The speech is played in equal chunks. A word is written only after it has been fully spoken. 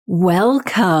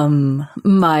Welcome,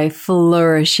 my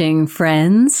flourishing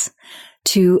friends,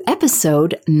 to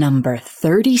episode number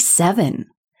 37.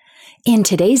 In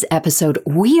today's episode,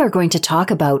 we are going to talk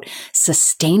about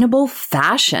sustainable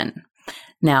fashion.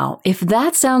 Now, if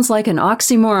that sounds like an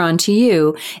oxymoron to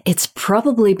you, it's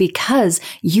probably because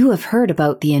you have heard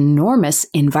about the enormous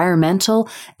environmental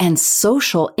and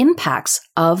social impacts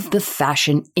of the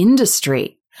fashion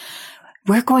industry.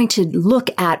 We're going to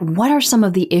look at what are some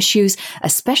of the issues,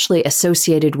 especially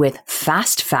associated with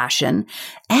fast fashion,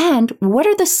 and what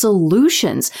are the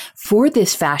solutions for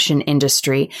this fashion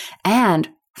industry and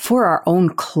for our own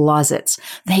closets.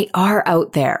 They are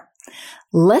out there.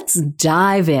 Let's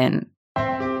dive in.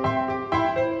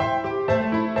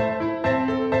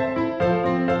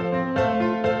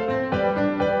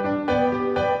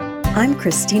 I'm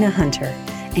Christina Hunter,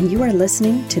 and you are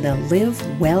listening to the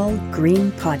Live Well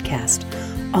Green podcast,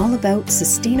 all about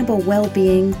sustainable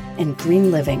well-being and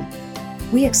green living.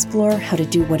 We explore how to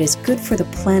do what is good for the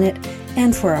planet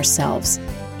and for ourselves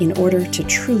in order to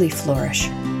truly flourish.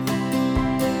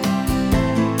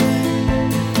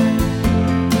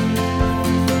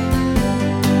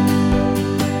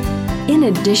 In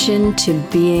addition to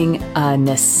being a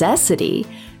necessity,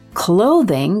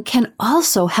 clothing can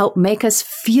also help make us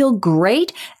feel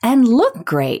great and look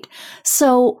great.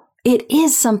 So it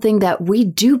is something that we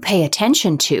do pay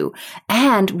attention to,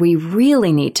 and we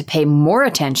really need to pay more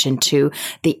attention to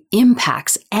the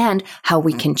impacts and how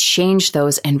we can change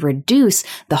those and reduce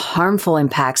the harmful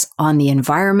impacts on the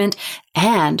environment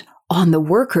and on the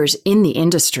workers in the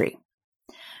industry.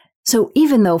 So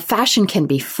even though fashion can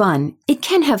be fun, it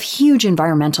can have huge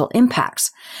environmental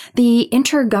impacts. The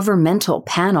Intergovernmental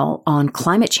Panel on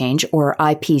Climate Change, or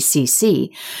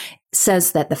IPCC,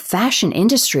 says that the fashion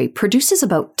industry produces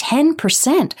about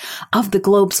 10% of the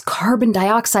globe's carbon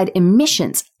dioxide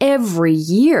emissions every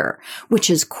year, which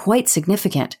is quite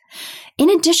significant. In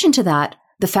addition to that,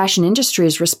 the fashion industry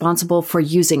is responsible for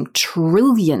using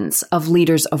trillions of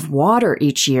liters of water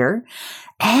each year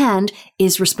and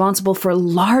is responsible for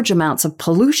large amounts of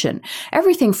pollution,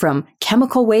 everything from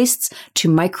chemical wastes to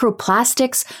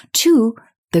microplastics to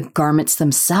the garments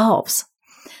themselves.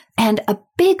 And a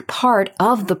big part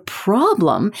of the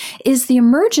problem is the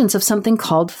emergence of something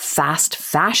called fast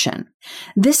fashion.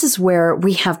 This is where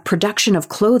we have production of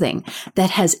clothing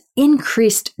that has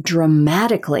increased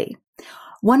dramatically.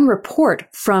 One report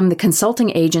from the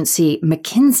consulting agency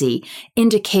McKinsey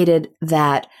indicated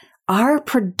that our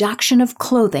production of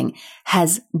clothing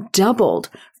has doubled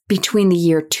between the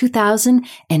year 2000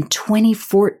 and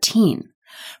 2014.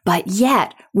 But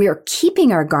yet, we are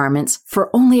keeping our garments for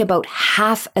only about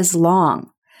half as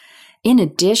long. In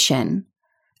addition,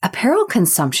 apparel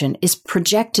consumption is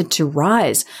projected to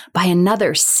rise by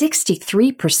another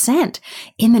 63%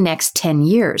 in the next 10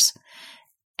 years.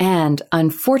 And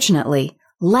unfortunately,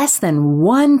 less than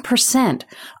 1%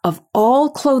 of all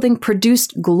clothing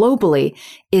produced globally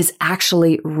is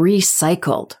actually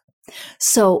recycled.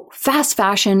 So fast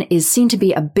fashion is seen to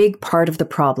be a big part of the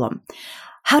problem.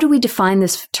 How do we define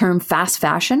this term fast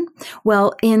fashion?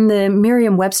 Well, in the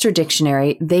Merriam-Webster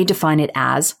dictionary, they define it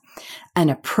as an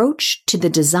approach to the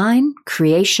design,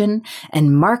 creation,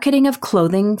 and marketing of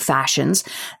clothing fashions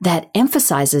that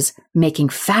emphasizes making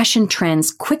fashion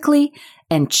trends quickly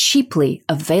and cheaply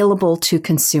available to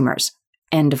consumers.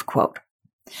 End of quote.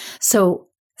 So,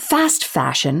 fast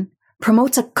fashion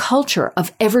promotes a culture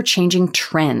of ever-changing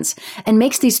trends and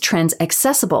makes these trends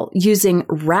accessible using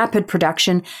rapid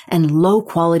production and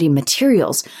low-quality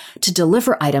materials to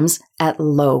deliver items at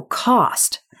low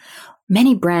cost.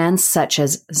 Many brands such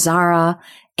as Zara,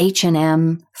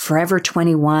 H&M, Forever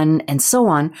 21, and so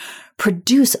on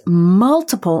produce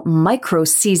multiple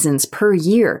micro-seasons per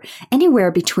year,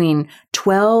 anywhere between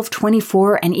 12,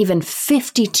 24, and even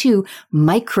 52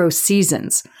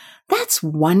 micro-seasons. That's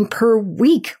one per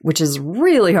week, which is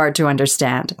really hard to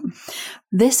understand.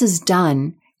 This is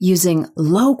done using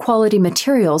low-quality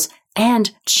materials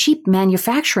and cheap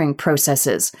manufacturing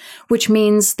processes, which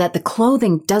means that the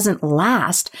clothing doesn't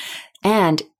last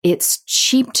and it's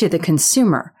cheap to the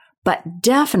consumer, but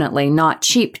definitely not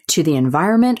cheap to the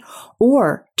environment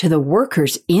or to the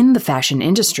workers in the fashion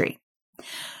industry.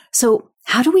 So,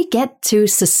 how do we get to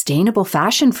sustainable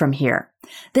fashion from here?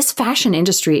 This fashion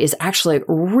industry is actually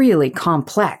really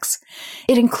complex.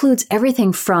 It includes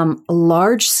everything from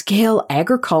large-scale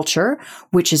agriculture,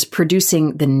 which is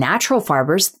producing the natural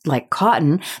fibers like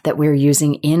cotton that we're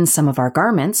using in some of our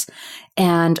garments,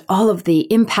 and all of the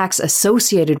impacts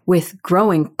associated with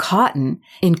growing cotton,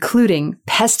 including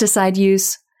pesticide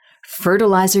use,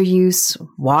 fertilizer use,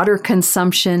 water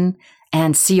consumption,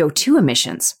 and CO2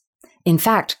 emissions. In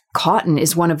fact, cotton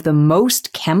is one of the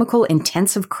most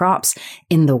chemical-intensive crops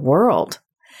in the world.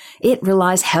 It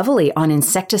relies heavily on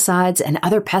insecticides and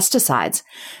other pesticides,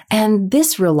 and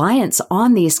this reliance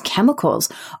on these chemicals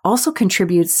also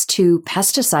contributes to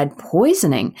pesticide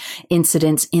poisoning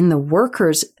incidents in the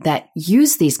workers that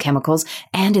use these chemicals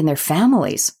and in their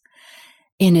families.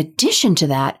 In addition to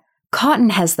that,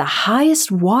 cotton has the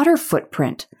highest water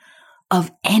footprint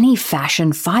of any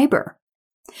fashion fiber.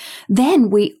 Then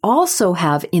we also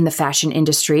have in the fashion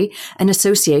industry an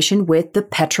association with the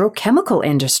petrochemical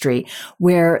industry,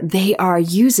 where they are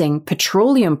using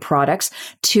petroleum products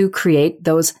to create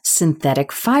those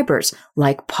synthetic fibers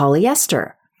like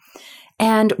polyester.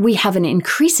 And we have an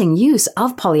increasing use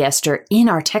of polyester in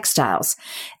our textiles,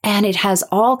 and it has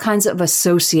all kinds of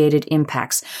associated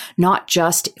impacts, not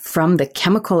just from the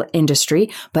chemical industry,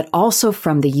 but also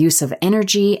from the use of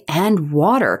energy and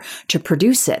water to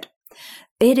produce it.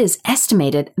 It is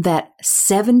estimated that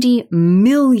 70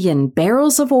 million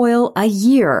barrels of oil a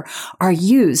year are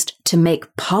used to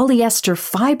make polyester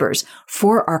fibers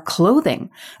for our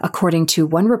clothing, according to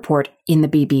one report in the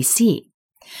BBC.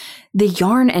 The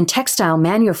yarn and textile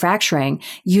manufacturing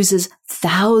uses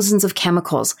thousands of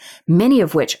chemicals, many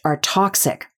of which are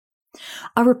toxic.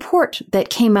 A report that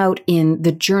came out in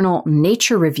the journal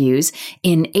Nature Reviews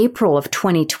in April of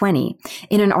 2020,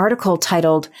 in an article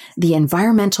titled The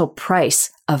Environmental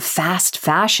Price of Fast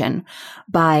Fashion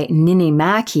by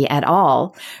Niinimäki et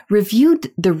al.,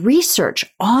 reviewed the research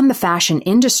on the fashion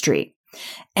industry.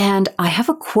 And I have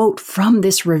a quote from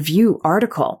this review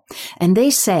article, and they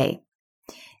say,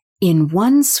 "In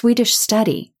one Swedish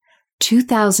study,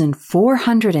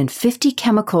 2,450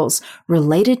 chemicals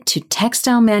related to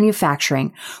textile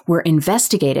manufacturing were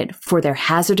investigated for their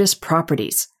hazardous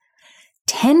properties.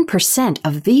 10%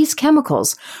 of these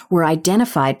chemicals were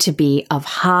identified to be of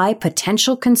high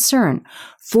potential concern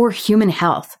for human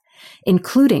health,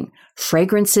 including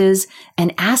fragrances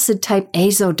and acid-type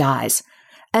azo dyes,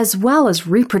 as well as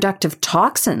reproductive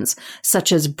toxins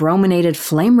such as brominated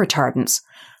flame retardants,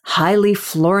 highly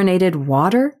fluorinated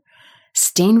water,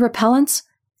 stain repellents,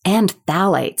 and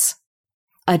phthalates.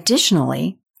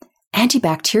 Additionally,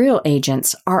 antibacterial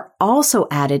agents are also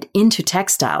added into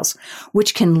textiles,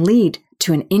 which can lead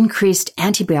to an increased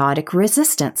antibiotic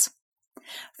resistance.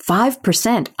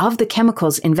 5% of the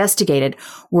chemicals investigated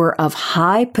were of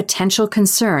high potential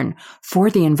concern for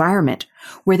the environment,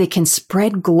 where they can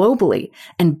spread globally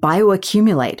and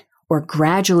bioaccumulate or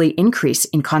gradually increase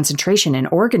in concentration in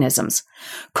organisms,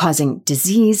 causing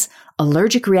disease,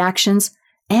 allergic reactions,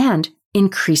 and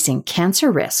increasing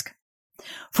cancer risk.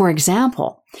 For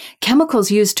example, chemicals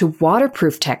used to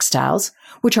waterproof textiles,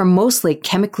 which are mostly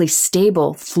chemically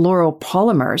stable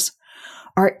fluoropolymers,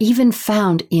 are even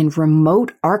found in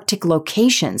remote Arctic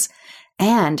locations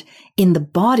and in the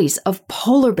bodies of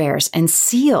polar bears and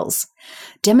seals,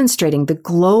 demonstrating the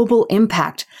global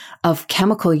impact of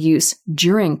chemical use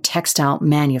during textile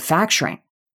manufacturing.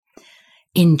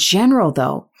 In general,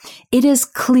 though, it is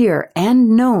clear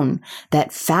and known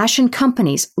that fashion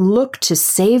companies look to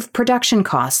save production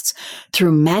costs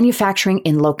through manufacturing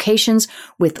in locations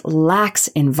with lax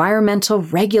environmental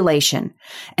regulation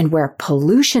and where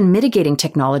pollution mitigating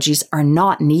technologies are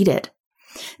not needed.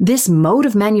 This mode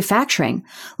of manufacturing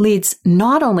leads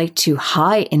not only to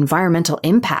high environmental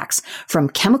impacts from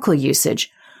chemical usage,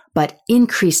 but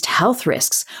increased health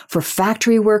risks for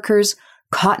factory workers,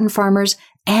 cotton farmers,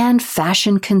 and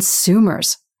fashion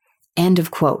consumers." End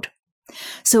of quote.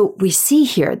 So we see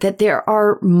here that there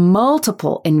are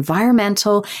multiple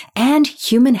environmental and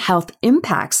human health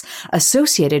impacts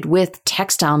associated with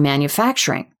textile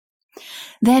manufacturing.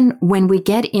 Then when we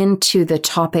get into the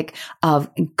topic of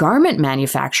garment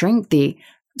manufacturing, the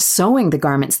sewing the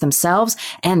garments themselves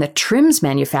and the trims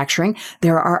manufacturing,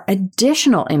 there are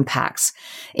additional impacts.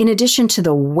 In addition to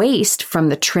the waste from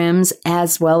the trims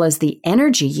as well as the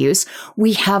energy use,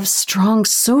 we have strong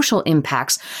social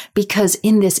impacts because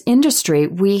in this industry,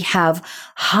 we have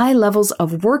high levels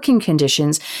of working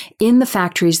conditions in the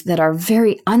factories that are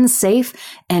very unsafe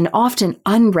and often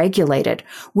unregulated,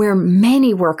 where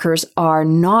many workers are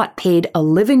not paid a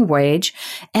living wage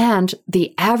and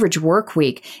the average work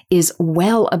week is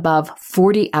well above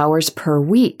 40 hours per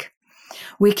week.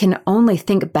 We can only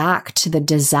think back to the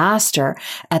disaster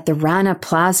at the Rana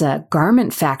Plaza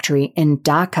garment factory in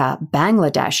Dhaka,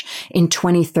 Bangladesh in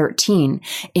 2013,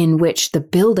 in which the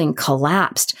building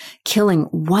collapsed, killing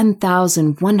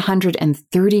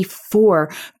 1,134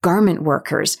 garment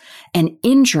workers and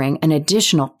injuring an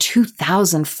additional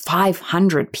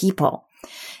 2,500 people.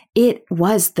 It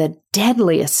was the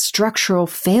deadliest structural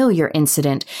failure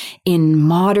incident in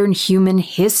modern human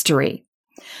history.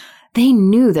 They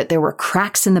knew that there were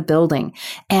cracks in the building,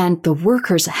 and the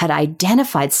workers had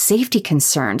identified safety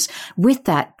concerns with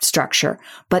that structure,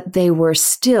 but they were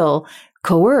still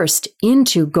coerced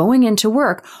into going into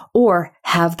work or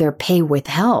have their pay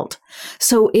withheld.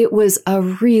 So it was a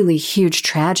really huge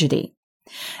tragedy.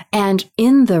 And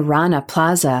in the Rana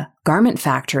Plaza garment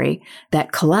factory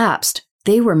that collapsed,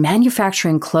 they were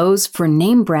manufacturing clothes for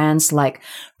name brands like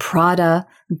Prada,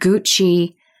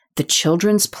 Gucci, The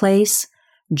Children's Place,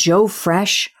 Joe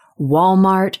Fresh,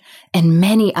 Walmart, and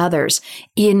many others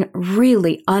in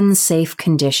really unsafe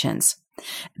conditions.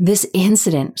 This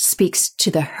incident speaks to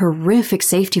the horrific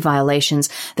safety violations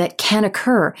that can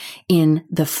occur in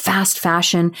the fast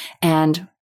fashion and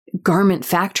garment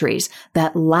factories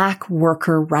that lack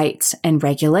worker rights and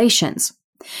regulations.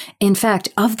 In fact,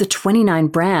 of the 29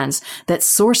 brands that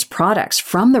source products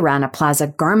from the Rana Plaza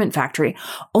garment factory,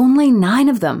 only 9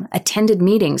 of them attended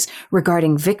meetings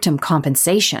regarding victim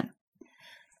compensation.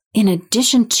 In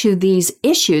addition to these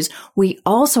issues, we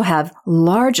also have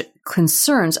large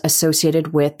concerns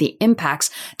associated with the impacts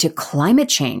to climate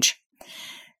change.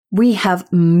 We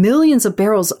have millions of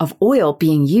barrels of oil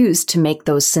being used to make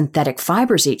those synthetic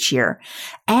fibers each year,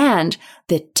 and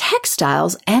the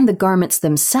textiles and the garments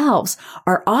themselves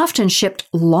are often shipped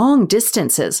long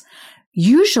distances.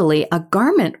 Usually, a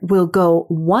garment will go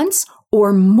once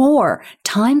or more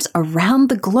times around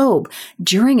the globe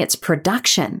during its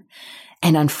production.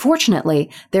 And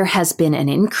unfortunately, there has been an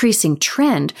increasing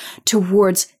trend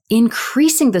towards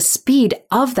increasing the speed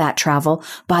of that travel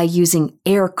by using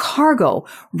air cargo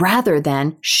rather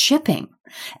than shipping.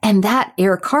 And that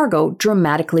air cargo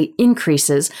dramatically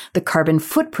increases the carbon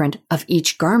footprint of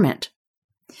each garment.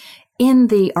 In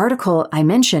the article I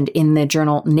mentioned in the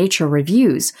journal Nature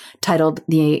Reviews, titled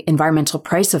The Environmental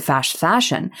Price of Fast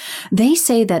Fashion, they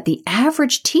say that the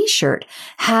average t-shirt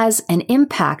has an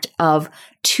impact of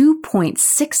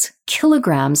 2.6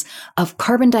 kilograms of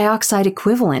carbon dioxide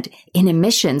equivalent in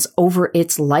emissions over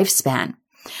its lifespan.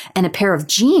 And a pair of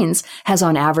jeans has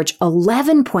on average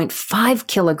 11.5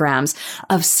 kilograms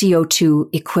of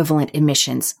CO2 equivalent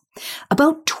emissions.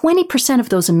 About 20% of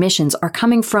those emissions are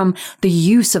coming from the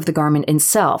use of the garment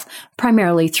itself,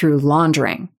 primarily through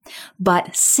laundering.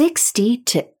 But 60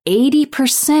 to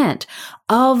 80%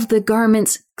 of the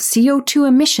garment's CO2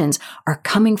 emissions are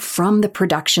coming from the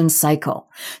production cycle.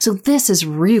 So this is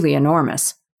really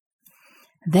enormous.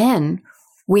 Then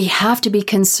we have to be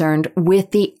concerned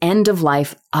with the end of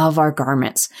life of our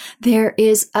garments. There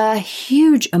is a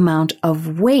huge amount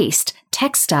of waste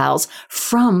textiles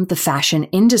from the fashion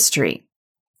industry.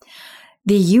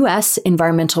 The U.S.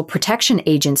 Environmental Protection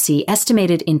Agency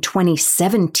estimated in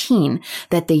 2017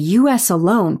 that the U.S.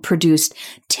 alone produced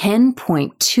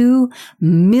 10.2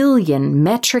 million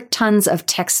metric tons of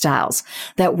textiles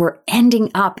that were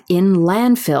ending up in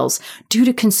landfills due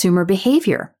to consumer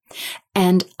behavior,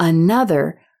 and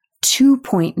another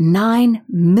 2.9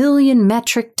 million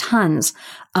metric tons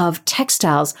of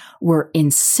textiles were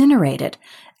incinerated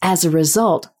as a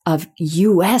result of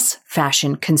U.S.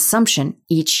 fashion consumption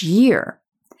each year.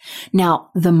 Now,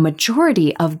 the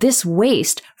majority of this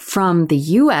waste from the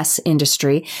U.S.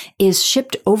 industry is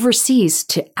shipped overseas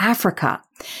to Africa,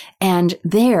 and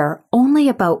there only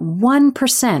about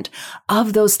 1%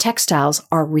 of those textiles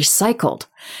are recycled.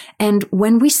 And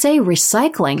when we say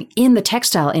recycling in the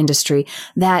textile industry,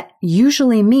 that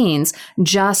usually means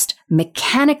just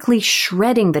mechanically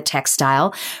shredding the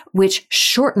textile, which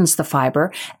shortens the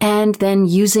fiber, and then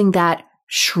using that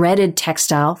shredded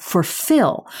textile for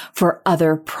fill for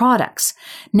other products.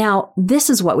 Now, this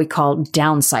is what we call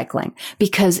downcycling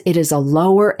because it is a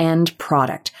lower end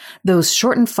product. Those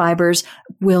shortened fibers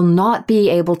will not be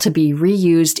able to be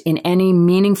reused in any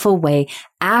meaningful way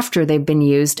after they've been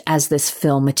used as this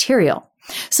fill material.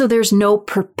 So there's no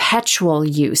perpetual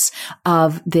use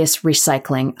of this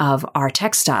recycling of our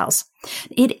textiles.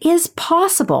 It is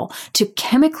possible to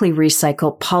chemically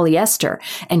recycle polyester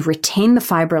and retain the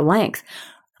fiber length.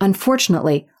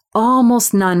 Unfortunately,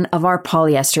 almost none of our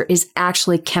polyester is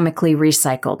actually chemically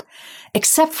recycled,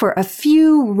 except for a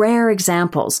few rare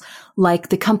examples, like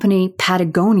the company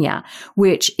Patagonia,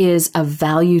 which is a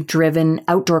value-driven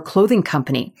outdoor clothing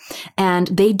company, and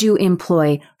they do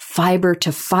employ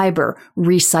fiber-to-fiber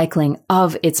recycling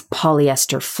of its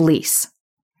polyester fleece.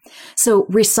 So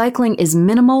recycling is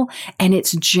minimal, and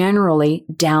it's generally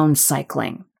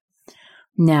downcycling.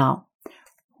 Now,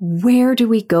 where do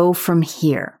we go from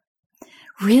here?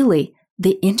 Really,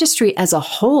 the industry as a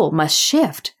whole must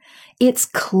shift. It's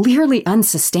clearly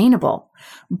unsustainable,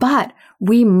 but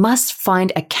we must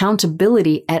find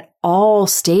accountability at all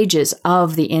stages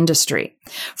of the industry,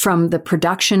 from the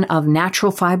production of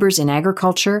natural fibers in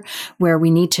agriculture, where we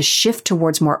need to shift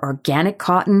towards more organic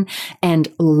cotton and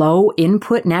low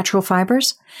input natural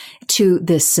fibers, to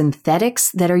the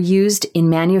synthetics that are used in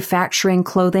manufacturing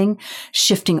clothing,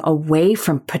 shifting away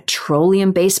from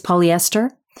petroleum-based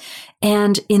polyester.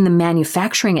 And in the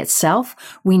manufacturing itself,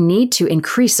 we need to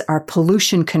increase our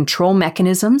pollution control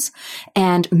mechanisms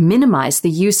and minimize the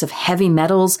use of heavy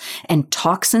metals and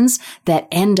toxins that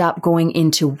end up going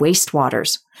into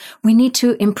wastewaters. We need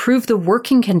to improve the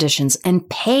working conditions and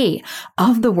pay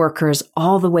of the workers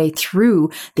all the way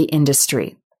through the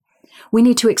industry. We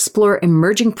need to explore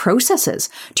emerging processes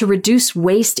to reduce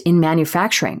waste in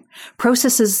manufacturing,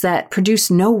 processes that produce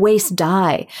no waste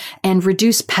dye and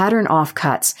reduce pattern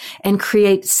offcuts and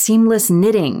create seamless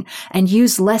knitting and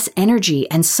use less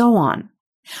energy and so on.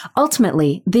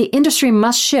 Ultimately, the industry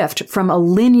must shift from a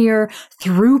linear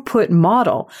throughput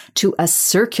model to a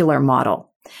circular model,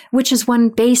 which is one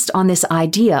based on this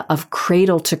idea of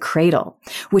cradle to cradle,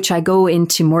 which I go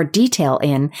into more detail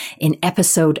in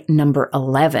episode number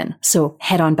 11. So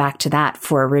head on back to that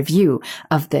for a review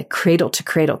of the cradle to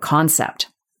cradle concept.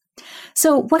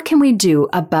 So what can we do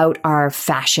about our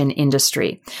fashion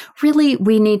industry? Really,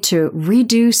 we need to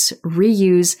reduce,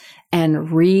 reuse, and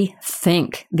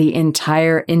rethink the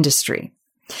entire industry.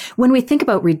 When we think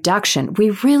about reduction,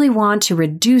 we really want to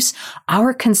reduce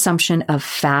our consumption of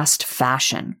fast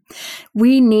fashion.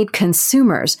 We need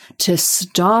consumers to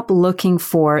stop looking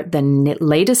for the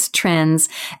latest trends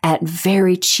at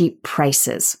very cheap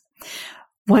prices.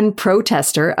 One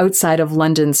protester outside of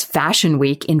London's Fashion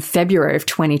Week in February of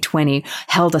 2020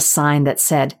 held a sign that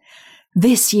said,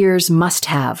 "This year's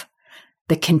must-have,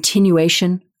 the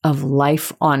continuation of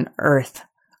life on Earth."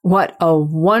 What a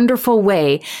wonderful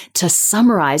way to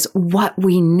summarize what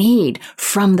we need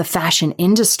from the fashion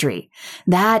industry.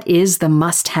 That is the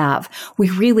must-have.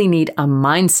 We really need a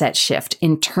mindset shift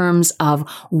in terms of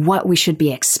what we should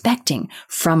be expecting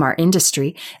from our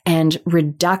industry and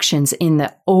reductions in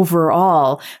the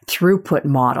overall throughput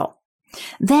model.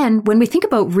 Then, when we think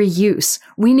about reuse,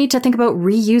 we need to think about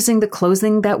reusing the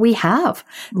clothing that we have,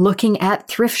 looking at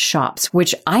thrift shops,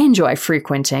 which I enjoy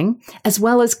frequenting, as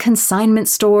well as consignment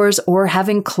stores or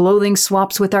having clothing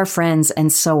swaps with our friends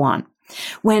and so on.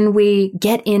 When we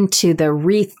get into the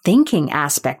rethinking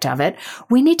aspect of it,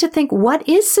 we need to think, what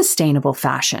is sustainable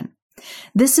fashion?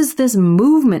 This is this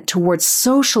movement towards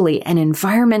socially and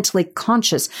environmentally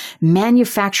conscious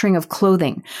manufacturing of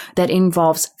clothing that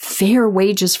involves fair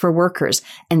wages for workers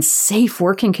and safe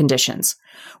working conditions,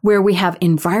 where we have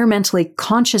environmentally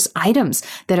conscious items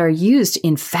that are used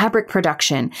in fabric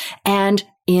production and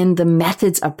in the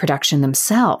methods of production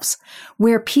themselves,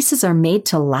 where pieces are made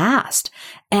to last,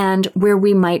 and where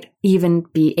we might even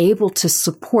be able to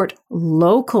support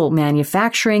local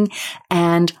manufacturing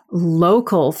and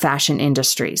local fashion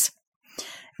industries.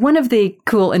 One of the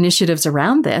cool initiatives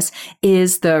around this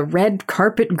is the Red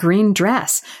Carpet Green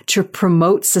Dress to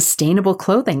promote sustainable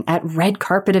clothing at red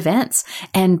carpet events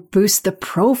and boost the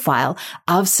profile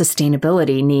of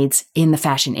sustainability needs in the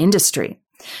fashion industry.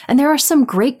 And there are some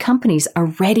great companies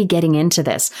already getting into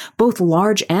this, both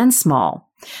large and small.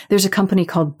 There's a company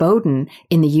called Boden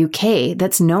in the UK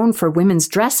that's known for women's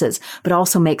dresses, but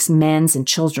also makes men's and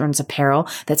children's apparel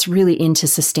that's really into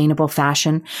sustainable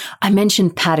fashion. I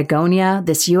mentioned Patagonia,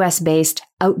 this US-based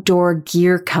outdoor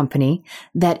gear company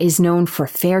that is known for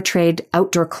fair trade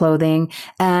outdoor clothing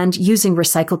and using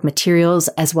recycled materials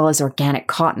as well as organic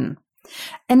cotton.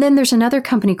 And then there's another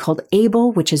company called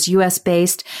Able, which is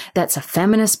US-based. That's a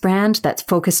feminist brand that's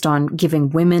focused on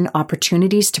giving women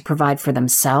opportunities to provide for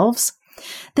themselves.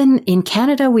 Then in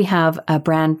Canada, we have a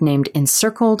brand named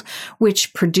Encircled,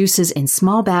 which produces in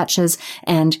small batches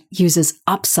and uses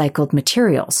upcycled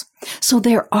materials. So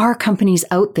there are companies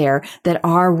out there that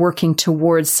are working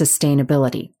towards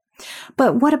sustainability.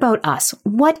 But what about us?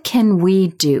 What can we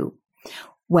do?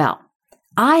 Well,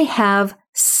 I have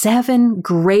 7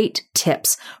 great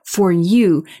tips for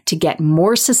you to get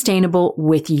more sustainable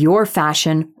with your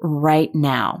fashion right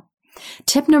now.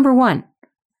 Tip number 1,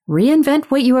 reinvent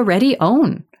what you already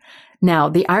own. Now,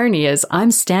 the irony is I'm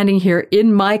standing here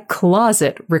in my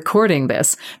closet recording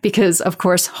this because, of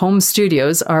course, home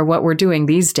studios are what we're doing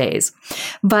these days.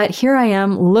 But here I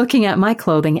am looking at my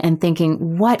clothing and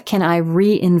thinking, what can I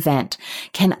reinvent?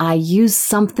 Can I use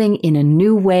something in a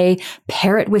new way,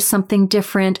 pair it with something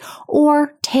different,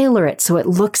 or tailor it so it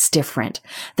looks different?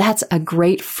 That's a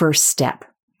great first step.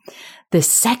 The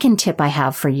second tip I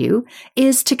have for you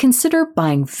is to consider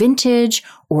buying vintage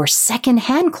or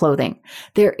secondhand clothing.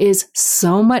 There is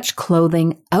so much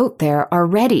clothing out there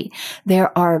already.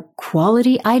 There are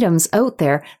quality items out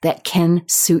there that can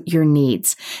suit your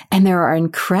needs. And there are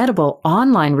incredible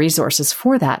online resources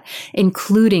for that,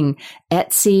 including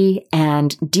Etsy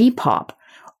and Depop.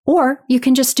 Or you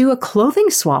can just do a clothing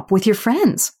swap with your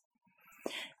friends.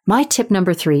 My tip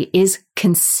number 3 is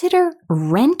consider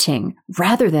renting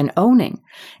rather than owning.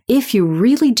 If you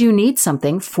really do need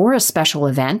something for a special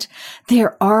event,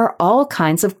 there are all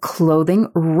kinds of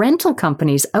clothing rental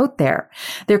companies out there.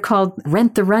 They're called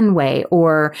Rent the Runway,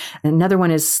 or another one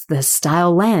is the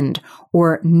Style Lend,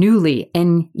 or Nuuly,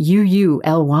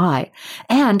 Nuuly.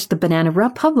 And the Banana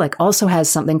Republic also has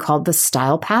something called the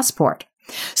Style Passport.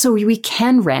 So we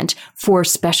can rent for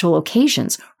special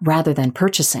occasions rather than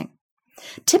purchasing.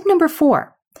 Tip number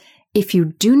 4, if you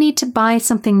do need to buy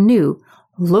something new,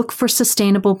 look for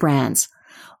sustainable brands.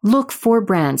 Look for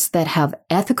brands that have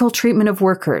ethical treatment of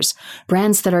workers,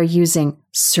 brands that are using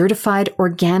certified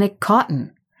organic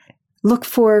cotton. Look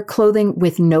for clothing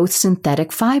with no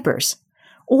synthetic fibers,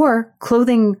 or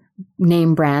clothing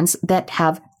name brands that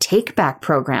have take-back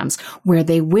programs where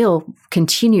they will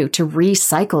continue to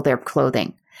recycle their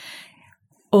clothing.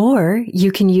 Or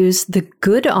you can use the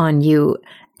Good On You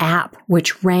app,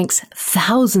 which ranks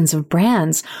thousands of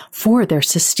brands for their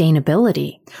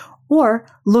sustainability. Or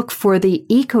look for the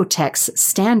Ecotex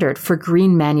standard for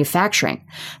green manufacturing.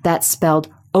 That's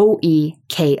spelled OEKO-TEX.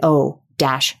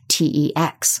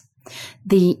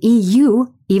 The EU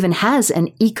even has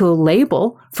an eco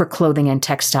label for clothing and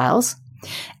textiles.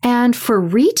 And for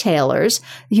retailers,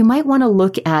 you might want to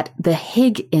look at the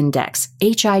HIG index,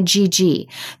 HIGG.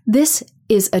 This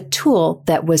is a tool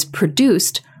that was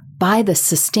produced by the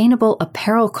Sustainable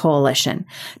Apparel Coalition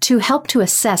to help to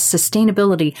assess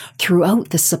sustainability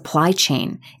throughout the supply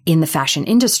chain in the fashion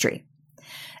industry.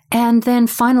 And then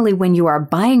finally, when you are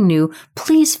buying new,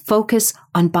 please focus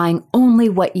on buying only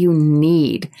what you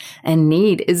need. And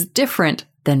need is different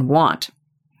than want.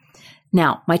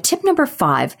 Now, my tip number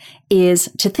 5 is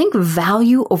to think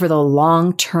value over the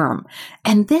long term.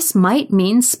 And this might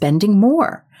mean spending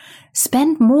more.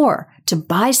 Spend more to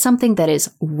buy something that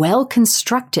is well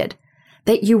constructed,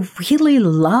 that you really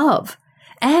love,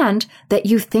 and that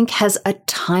you think has a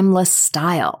timeless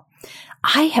style.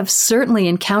 I have certainly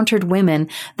encountered women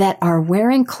that are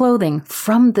wearing clothing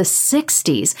from the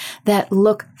 60s that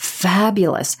look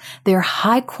fabulous. They're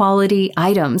high quality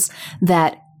items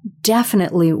that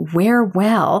definitely wear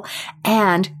well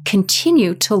and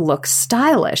continue to look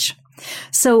stylish.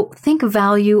 So think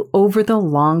value over the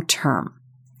long term.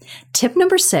 Tip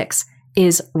number 6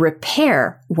 is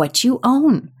repair what you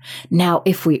own. Now,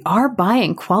 if we are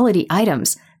buying quality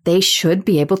items, they should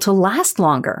be able to last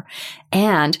longer.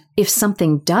 And if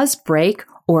something does break,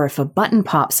 or if a button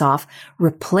pops off,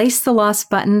 replace the lost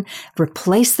button,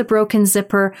 replace the broken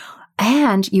zipper,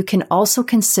 and you can also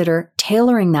consider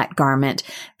tailoring that garment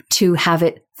to have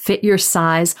it fit your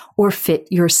size or fit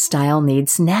your style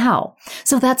needs now.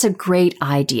 So that's a great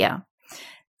idea.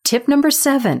 Tip number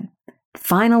 7,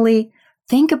 finally,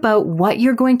 think about what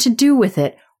you're going to do with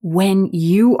it when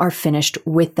you are finished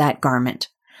with that garment.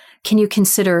 Can you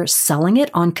consider selling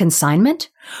it on consignment?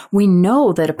 We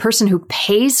know that a person who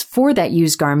pays for that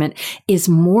used garment is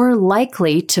more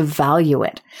likely to value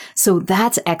it. So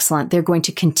that's excellent. They're going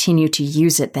to continue to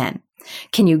use it then.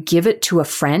 Can you give it to a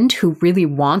friend who really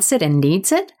wants it and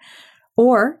needs it?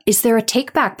 Or is there a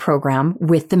take-back program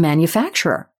with the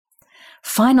manufacturer?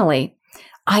 Finally,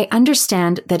 I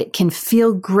understand that it can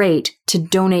feel great to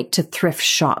donate to thrift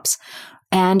shops.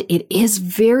 And it is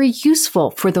very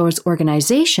useful for those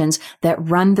organizations that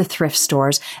run the thrift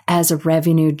stores as a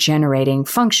revenue generating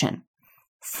function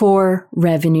for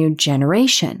revenue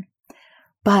generation.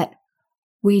 But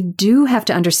we do have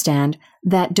to understand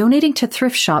that donating to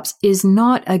thrift shops is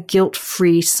not a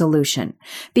guilt-free solution,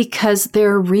 because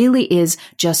there really is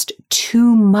just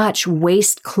too much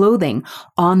waste clothing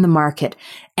on the market.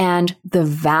 And the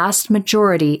vast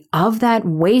majority of that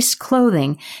waste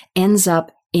clothing ends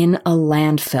up in a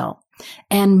landfill.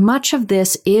 And much of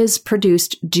this is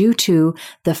produced due to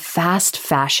the fast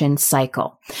fashion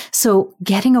cycle. So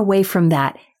getting away from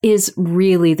that is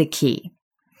really the key.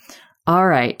 All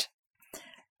right.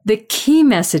 The key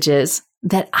messages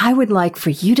that I would like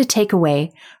for you to take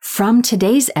away from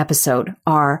today's episode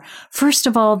are, first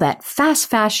of all, that fast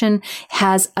fashion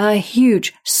has a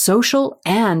huge social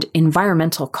and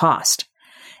environmental cost.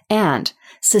 And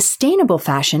sustainable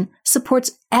fashion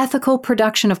supports ethical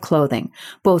production of clothing,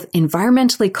 both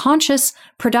environmentally conscious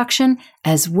production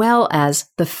as well as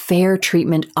the fair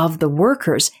treatment of the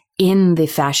workers in the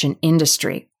fashion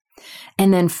industry.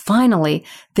 And then finally,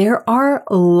 there are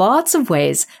lots of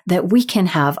ways that we can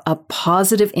have a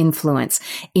positive influence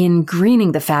in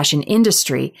greening the fashion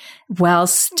industry while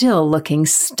still looking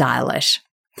stylish.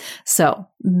 So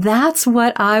that's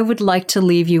what I would like to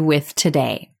leave you with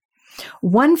today.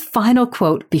 One final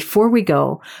quote before we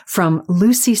go from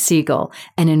Lucy Siegel,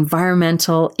 an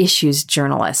environmental issues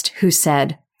journalist, who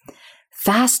said,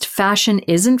 "Fast fashion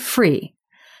isn't free.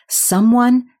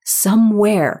 Someone,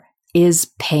 somewhere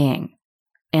is paying."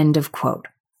 End of quote.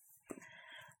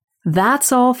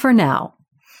 That's all for now.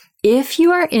 If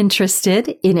you are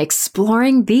interested in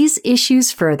exploring these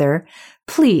issues further,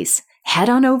 please head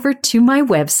on over to my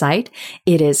website.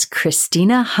 It is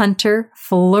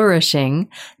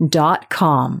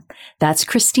ChristinaHunterFlourishing.com. That's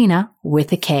Christina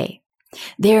with a K.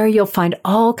 There you'll find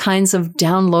all kinds of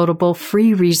downloadable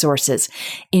free resources,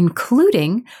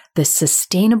 including the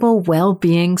Sustainable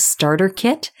Wellbeing Starter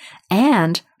Kit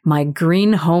and my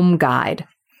Green Home Guide.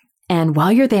 And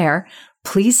while you're there,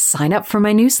 please sign up for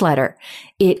my newsletter.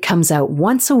 It comes out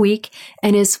once a week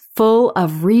and is full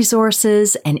of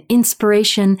resources and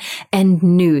inspiration and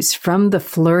news from the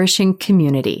flourishing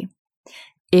community.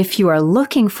 If you are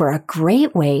looking for a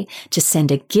great way to send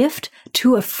a gift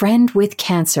to a friend with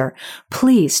cancer,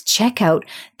 please check out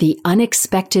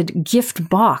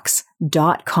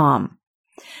theunexpectedgiftbox.com.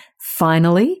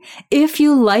 Finally, if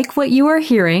you like what you are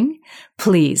hearing,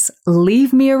 please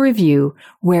leave me a review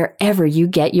wherever you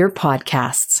get your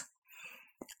podcasts.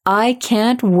 I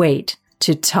can't wait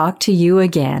to talk to you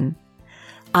again.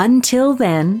 Until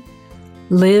then,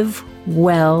 live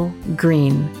well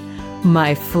green,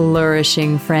 my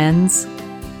flourishing friends.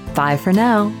 Bye for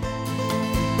now.